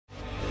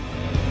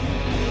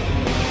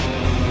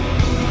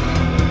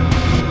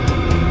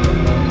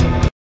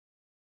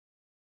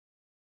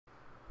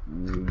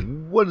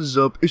What is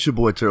up? It's your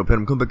boy Turtle Pen.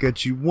 I'm coming back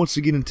at you once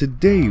again, and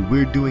today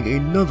we're doing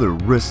another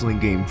wrestling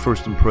game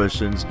first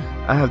impressions.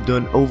 I have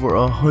done over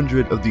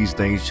 100 of these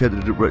things. Check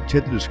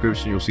the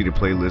description, you'll see the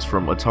playlist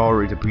from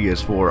Atari to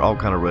PS4, all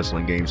kind of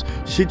wrestling games.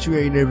 Shit you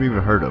ain't never even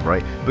heard of,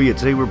 right? But yeah,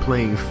 today we're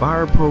playing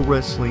Fire Pro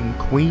Wrestling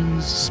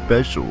Queen's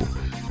Special.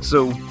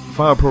 So,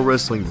 Fire Pro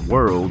Wrestling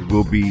World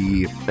will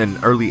be an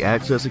early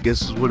access, I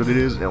guess is what it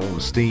is, on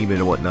Steam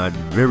and whatnot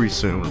very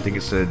soon. I think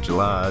it said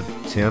July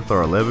 10th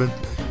or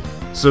 11th.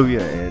 So yeah,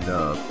 and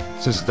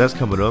since that's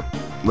coming up,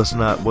 we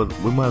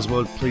might as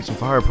well play some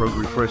Fire Pro to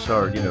refresh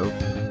our,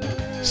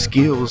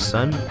 skills,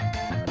 son.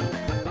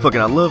 Fucking,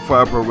 I love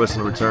Fire Pro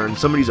Wrestling Return.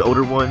 Some of these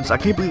older ones, I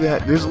can't believe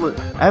that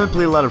I haven't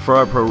played a lot of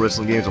Fire Pro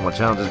Wrestling games on my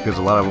channel just because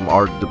a lot of them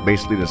are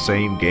basically the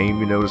same game,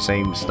 the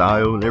same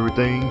style and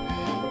everything.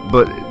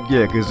 But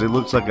yeah, because it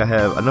looks like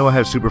I know I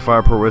have Super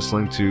Fire Pro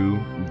Wrestling 2,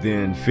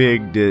 then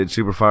Fig did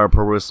Super Fire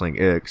Pro Wrestling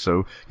X.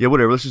 So yeah,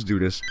 whatever, let's just do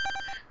this.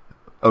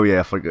 Oh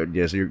yeah, I forgot.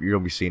 Yes, you're gonna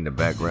be seeing the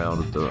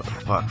background of the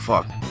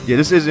fuck. Yeah,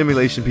 this is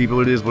emulation, people.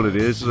 It is what it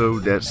is. So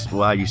that's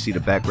why you see the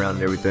background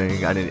and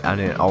everything. I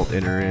didn't alt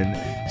enter in.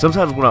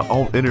 Sometimes when I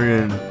alt enter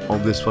in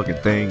on this fucking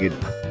thing, it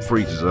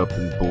freezes up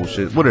and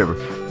bullshit. Whatever.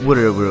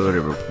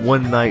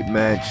 One night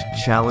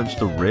match, challenge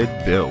the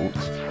red belt,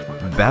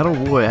 battle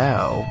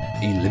royale,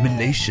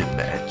 elimination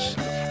match,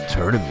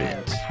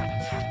 tournament,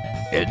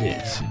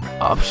 edit,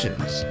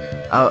 options,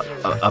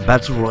 a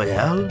battle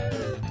royale.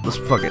 Let's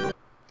fuck it.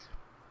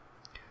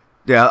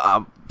 Yeah,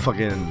 I'm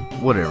fucking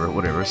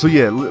whatever. So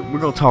yeah, we're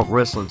gonna talk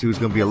wrestling too. It's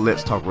gonna be a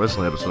Let's Talk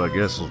Wrestling episode, I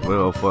guess, as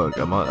well. Fuck,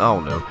 I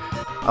don't know.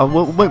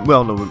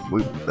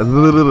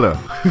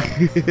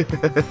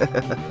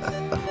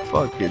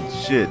 Fucking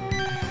shit.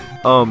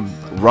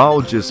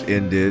 Raw just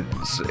ended,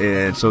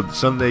 and so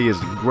Sunday is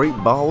Great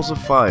Balls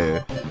of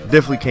Fire.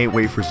 Definitely can't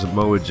wait for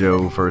Samoa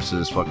Joe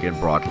versus fucking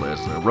Brock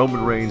Lesnar.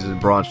 Roman Reigns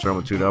and Braun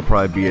Strowman too. That'll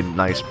probably be a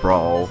nice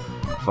brawl.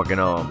 Fucking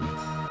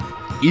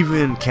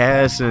even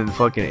Cass and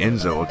fucking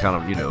Enzo are kind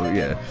of,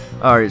 yeah.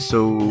 Alright,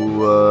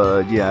 so,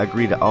 yeah, I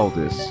agree to all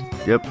this.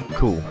 Yep,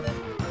 cool.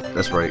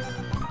 That's right.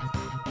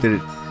 Did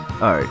it.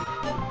 Alright.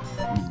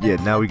 Yeah,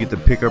 now we get to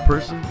pick our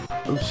person.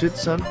 Oh shit,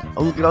 son.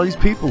 Oh, look at all these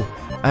people.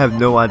 I have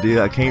no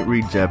idea. I can't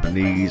read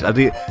Japanese.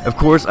 Of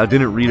course, I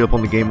didn't read up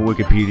on the game of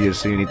Wikipedia to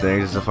see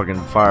anything. It's a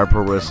fucking Fire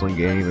Pro Wrestling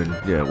game, and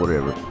yeah,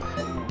 whatever.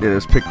 Yeah,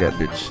 let's pick that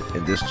bitch,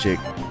 and this chick,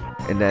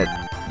 and that,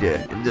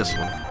 yeah, and this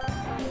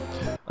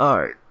one.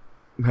 Alright.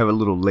 Have a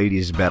little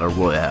ladies battle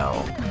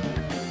royale.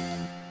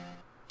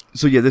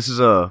 So yeah, this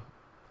is I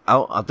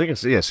think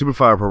it's Super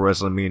Fire Pro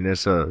Wrestling. I mean,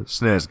 it's a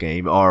SNES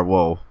game, or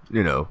well,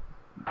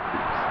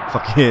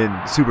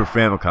 fucking Super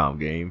Famicom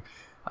game.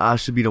 I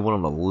should be the one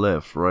on the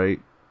left, right?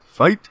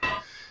 Fight.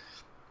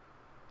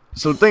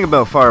 So the thing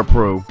about Fire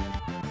Pro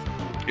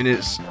and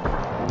its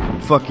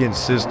fucking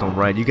system,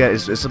 right?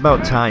 It's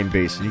about time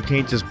based, and you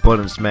can't just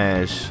button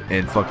smash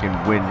and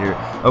fucking win your.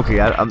 Okay,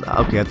 I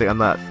think I'm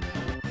not.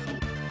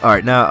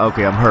 Alright, now,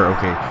 okay, I'm her,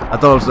 okay. I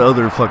thought it was the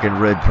other fucking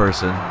red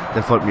person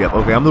that fucked me up.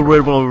 Okay, I'm the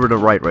red one over to the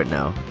right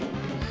now.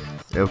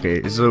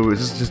 Okay, so is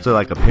this just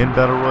like a pin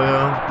battle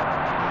royale?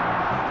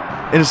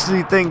 And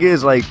the thing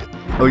is, like,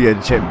 oh yeah,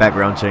 the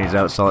background changed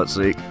out, solid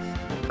sake.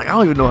 Like, I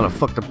don't even know how to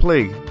fuck to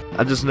play.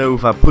 I just know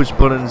if I push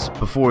buttons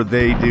before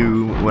they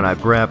do, when I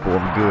grapple,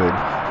 I'm good.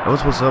 I was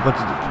supposed to,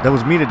 that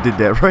was me that did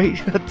that,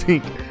 right? I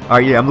think.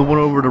 Alright, yeah, I'm the one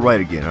over to the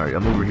right again. Alright,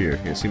 I'm over here.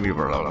 Yeah, see me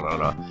over.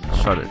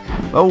 Shut it.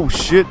 Oh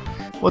shit.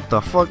 What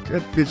the fuck?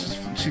 That bitch,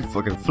 she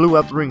fucking flew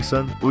out the ring,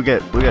 son. We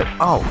got,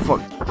 oh,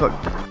 fuck.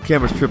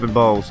 Camera's tripping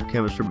balls.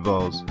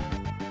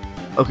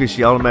 Okay,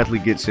 she automatically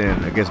gets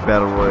in, I guess,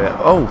 Battle Royale.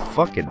 Oh,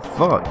 fucking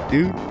fuck,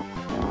 dude.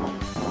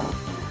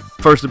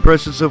 First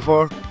impression so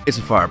far, it's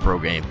a Fire Pro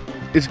game.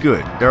 It's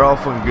good. They're all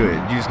fucking good.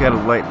 You just gotta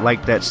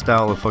like that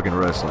style of fucking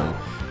wrestling.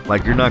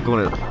 Like, you're not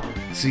gonna...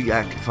 See,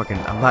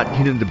 I'm not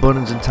hitting the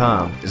buttons in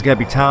time. It's gotta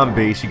be time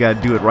based. You gotta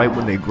do it right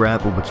when they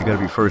grapple, but you gotta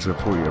be first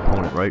before your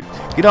opponent, right?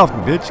 Get off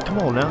me, bitch. Come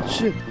on now.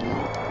 Shit.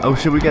 Oh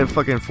shit, we got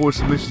fucking 4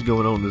 submissions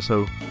going on in this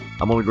hoe.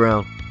 I'm on the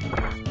ground.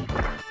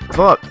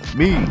 Fuck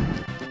me.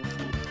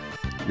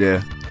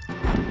 Yeah.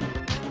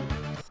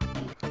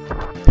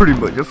 Pretty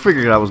much. I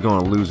figured I was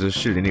gonna lose this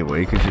shit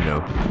anyway, because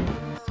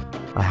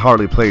I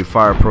hardly play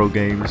Fire Pro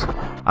games.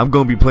 I'm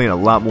gonna be playing a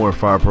lot more if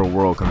Fire Pro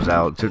World comes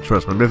out.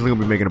 Trust me, I'm definitely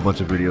gonna be making a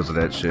bunch of videos of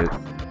that shit.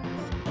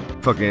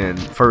 Fucking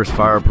first new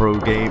Fire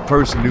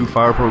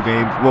Pro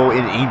game. Well,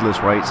 in English,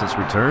 right? Since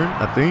Return,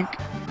 I think.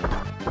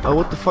 Oh,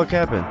 what the fuck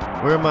happened?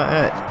 Where am I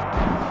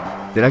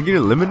at? Did I get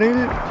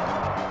eliminated?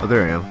 Oh,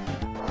 there I am.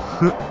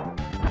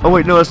 Oh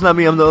wait, no, that's not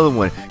me. I'm the other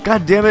one.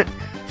 God damn it!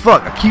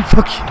 Fuck! I keep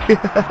fucking.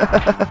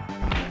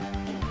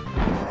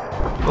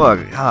 Fuck.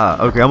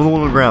 Okay, I'm the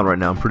one on the ground right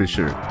now. I'm pretty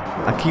sure.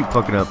 I keep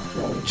fucking up.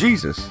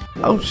 Jesus.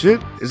 Oh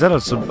shit. Is that a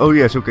oh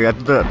yes, okay. I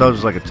thought it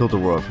was like a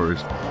tilt-a-whirl at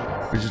first.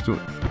 We're just doing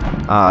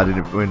I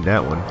didn't win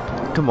that one.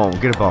 Come on,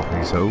 get up off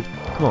me, so.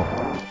 Come on.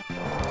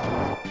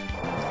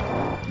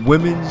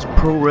 Women's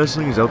Pro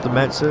Wrestling, is that what the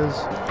match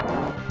says?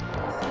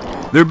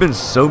 There have been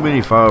so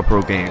many Fire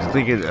Pro games. I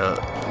think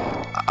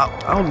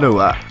I don't know.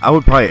 I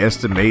would probably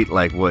estimate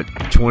like what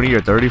 20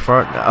 or 30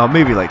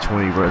 maybe like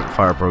 20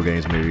 Fire Pro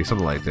games, maybe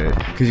something like that.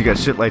 Because you got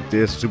shit like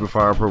this, Super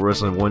Fire Pro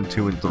Wrestling 1,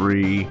 2, and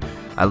 3.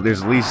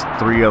 There's at least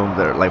 3 of them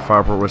that are like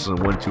Fire Pro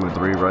Wrestling 1, 2, and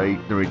 3,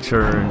 right? The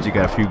Returns. You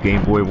got a few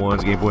Game Boy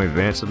ones, Game Boy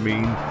Advance. I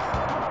mean,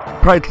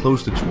 probably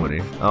close to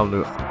 20. I don't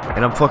know.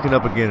 And I'm fucking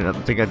up again. I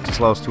think I just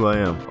lost who I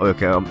am. Oh,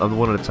 okay, I'm the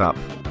one at the top.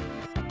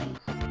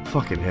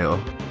 Fucking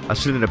hell! I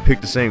shouldn't have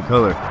picked the same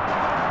color.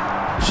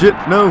 Shit,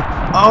 no.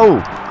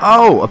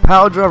 Oh, a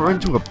power driver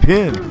into a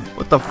pin.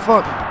 What the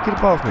fuck? Get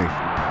up off me.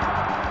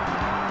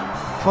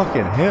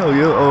 Fucking hell,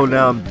 yo. Oh,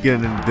 now I'm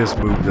getting into this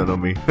move done on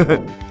me.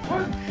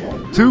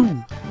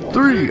 2,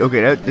 3.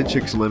 Okay, that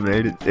chick's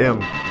eliminated.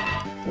 Damn.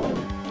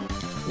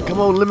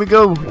 Come on, let me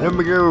go. Let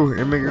me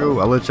go.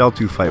 I'll let y'all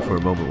two fight for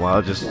a moment while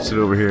I just sit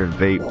over here and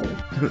vape.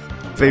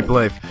 Vape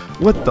life.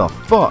 What the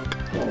fuck?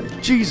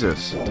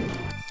 Jesus.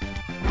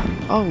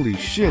 Holy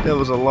shit, that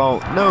was a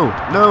long... No.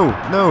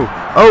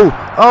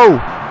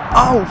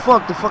 Oh,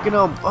 fuck, the fucking,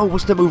 oh,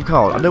 what's that move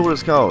called? I know what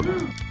it's called.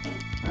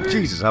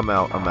 Jesus, I'm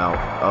out.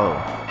 Oh.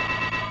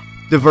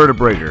 The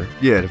Vertebraker.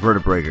 Yeah, the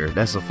Vertebraker.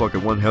 That's a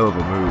fucking one hell of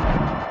a move.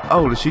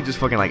 Oh, did she just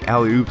fucking, like,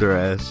 alley-ooped her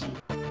ass?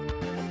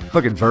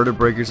 Fucking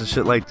Vertebreakers and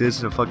shit like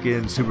this in a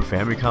fucking Super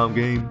Famicom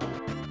game.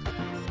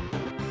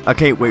 I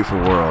can't wait for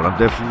World. I'm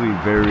definitely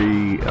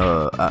very,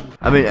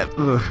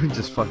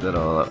 just fuck that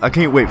all up. I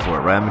can't wait for it,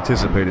 right? I'm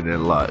anticipating it a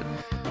lot.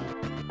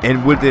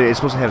 And with it, it's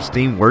supposed to have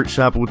Steam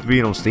Workshop with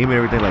being on Steam and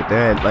everything like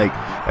that. Like,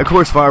 of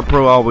course, Fire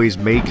Pro always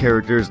made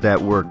characters that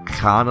were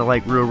kind of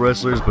like real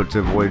wrestlers, but to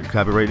avoid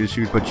copyright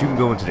issues. But you can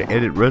go into the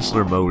edit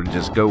wrestler mode and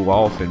just go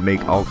off and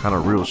make all kind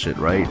of real shit,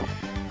 right?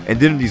 And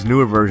then these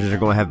newer versions are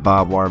going to have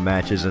barbed wire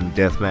matches and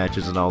death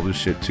matches and all this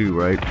shit too,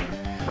 right?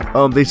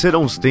 They said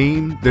on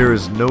Steam there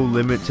is no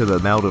limit to the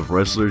amount of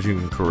wrestlers you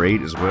can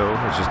create as well.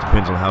 It just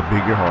depends on how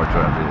big your hard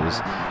drive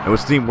is. And with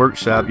Steam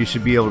Workshop, you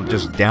should be able to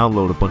just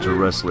download a bunch of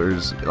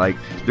wrestlers. Like,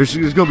 there's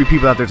going to be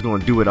people out there that's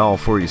going to do it all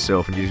for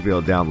yourself, and you just be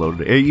able to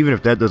download it. Even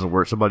if that doesn't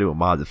work, somebody will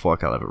mod the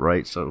fuck out of it,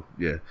 right? So,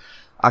 yeah.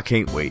 I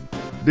can't wait.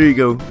 There you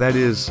go. That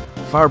is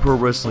Fire Pro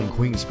Wrestling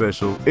Queen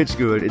Special. It's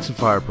good. It's a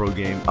Fire Pro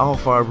game. All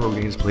Fire Pro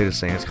games play the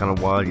same. It's kind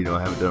of wild. You know,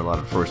 I haven't done a lot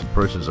of first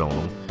impressions on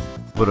them.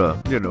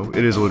 But, you know,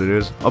 it is what it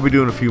is. I'll be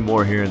doing a few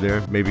more here and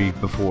there. Maybe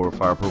before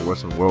Fire Pro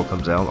Wrestling World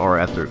comes out. Or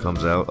after it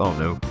comes out. I don't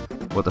know.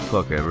 What the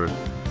fuck ever.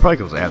 Probably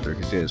comes after.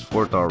 Because, yeah, it's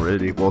 4th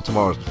already. Well,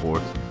 tomorrow's the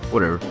 4th.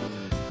 Whatever.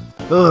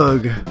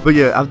 Ugh. But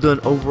yeah, I've done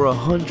over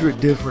 100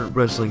 different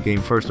wrestling game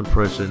first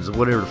impressions,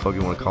 whatever the fuck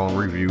you want to call them,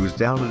 reviews.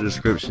 Down in the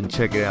description,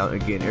 check it out.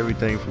 Again,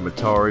 everything from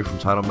Atari, from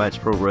Title Match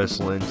Pro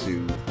Wrestling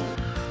to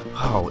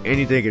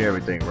anything and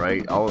everything,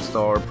 right?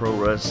 All-Star Pro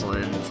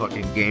Wrestling,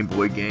 fucking Game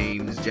Boy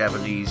games,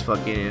 Japanese,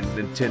 fucking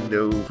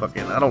Nintendo,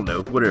 fucking I don't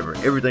know, whatever.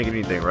 Everything and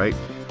anything, right?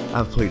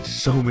 I've played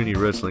so many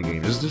wrestling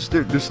games.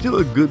 There's still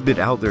a good bit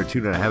out there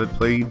too that I haven't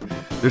played.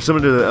 There's some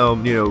of the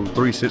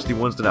 360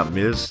 ones that I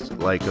missed,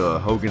 like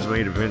Hogan's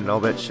Main Event and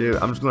all that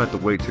shit. I'm just gonna have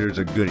to wait till there's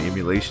a good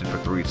emulation for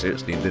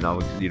 360, and then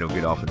I'll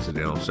get off into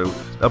them. So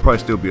that'll probably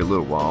still be a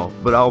little while,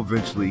 but I'll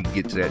eventually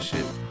get to that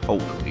shit,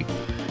 hopefully.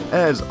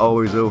 As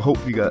always, though,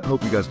 hope you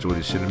guys enjoy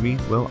this shit of me.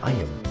 Well, I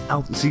am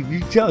out. See, you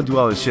can tell I do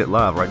all this shit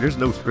live, right? There's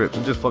no scripts.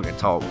 I just fucking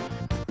talk.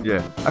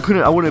 Yeah,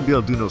 I wouldn't be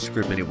able to do no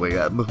script anyway.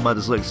 With my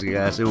dyslexic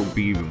ass, it would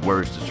be even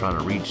worse just trying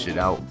to read shit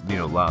out,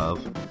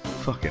 live.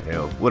 Fucking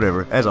hell.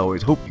 Whatever. As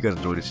always, hope you guys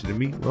enjoyed this shit of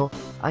me. Well,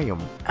 I am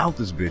out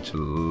this bitch.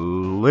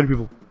 Later,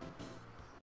 people.